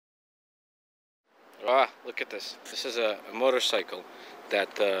Ah, look at this. This is a motorcycle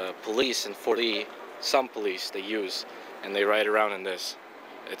that police and some police, they use, and they ride around in this.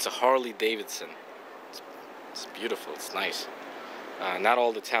 It's a Harley Davidson. It's beautiful. It's nice. Not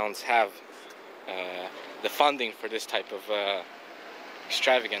all the towns have the funding for this type of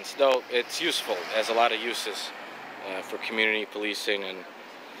extravagance, though it's useful. It has a lot of uses for community policing, and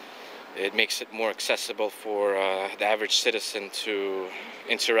it makes it more accessible for the average citizen to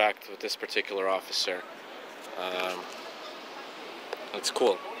interact with this particular officer. It's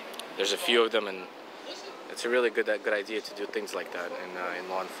cool. There's a few of them, and it's a really good idea to do things like that in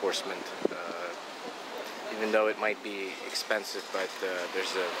law enforcement. Even though it might be expensive, but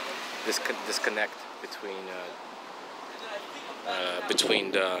there's a disconnect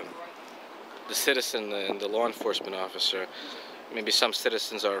between the citizen and the law enforcement officer. Maybe some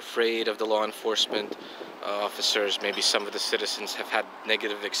citizens are afraid of the law enforcement officers. Maybe some of the citizens have had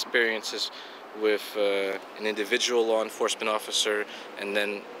negative experiences with an individual law enforcement officer, and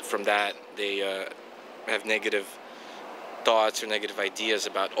then from that they have negative thoughts or negative ideas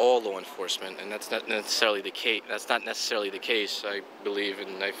about all law enforcement, and that's not necessarily the case. That's not necessarily the case. I believe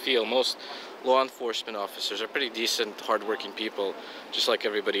and I feel most law enforcement officers are pretty decent, hardworking people, just like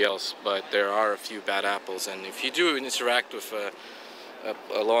everybody else. But there are a few bad apples, and if you do interact with a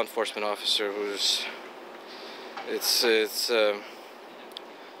law enforcement officer who's it's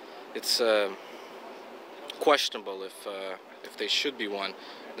questionable if they should be one,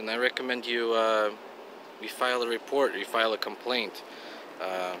 then I recommend you file a report, you file a complaint.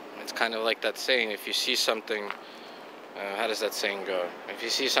 It's kind of like that saying, if you see something, how does that saying go? If you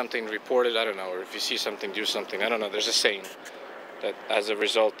see something, report it, I don't know, or if you see something, do something, I don't know. There's a saying that as a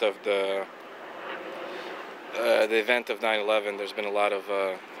result of the event of 9/11, there's been a lot of,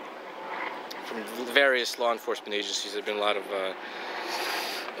 from various law enforcement agencies, there's been a lot of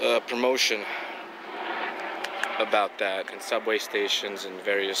promotion about that in subway stations and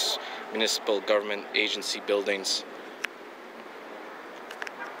various municipal government agency buildings.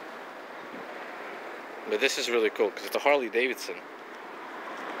 But this is really cool because it's a Harley Davidson,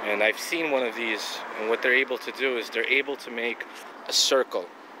 and I've seen one of these, and what they're able to do is they're able to make a circle,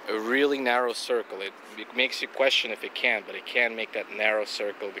 a really narrow circle. It makes you question if it can, but it can make that narrow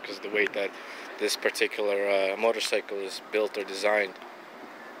circle because of the way that this particular motorcycle is built or designed.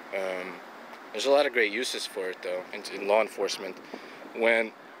 There's a lot of great uses for it, though, in law enforcement.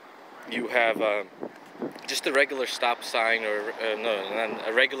 When you have just a regular stop sign, or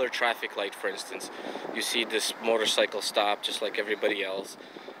a regular traffic light, for instance, you see this motorcycle stop just like everybody else,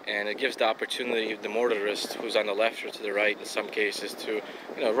 and it gives the opportunity of the motorist who's on the left or to the right in some cases to,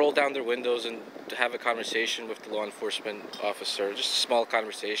 roll down their windows and to have a conversation with the law enforcement officer, just a small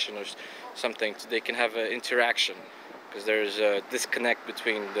conversation or something, so they can have an interaction. Because there's a disconnect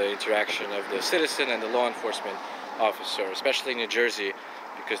between the interaction of the citizen and the law enforcement officer, especially in New Jersey,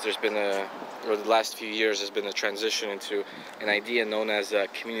 because there's been over the last few years, there's been a transition into an idea known as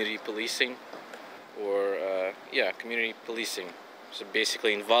community policing, or community policing. So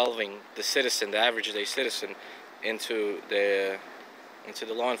basically involving the citizen, the average day citizen, into the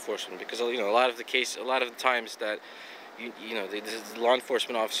law enforcement, because a lot of the times that the law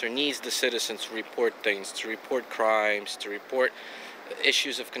enforcement officer needs the citizens to report things, to report crimes, to report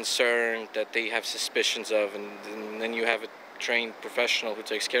issues of concern that they have suspicions of, and then you have a trained professional who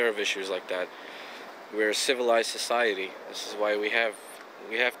takes care of issues like that. We're a civilized society. This is why we have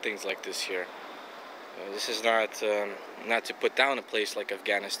things like this here. This is not to put down a place like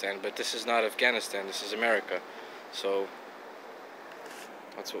Afghanistan, but this is not Afghanistan. This is America. So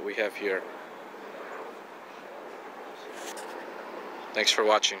that's what we have here. Thanks for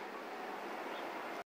watching.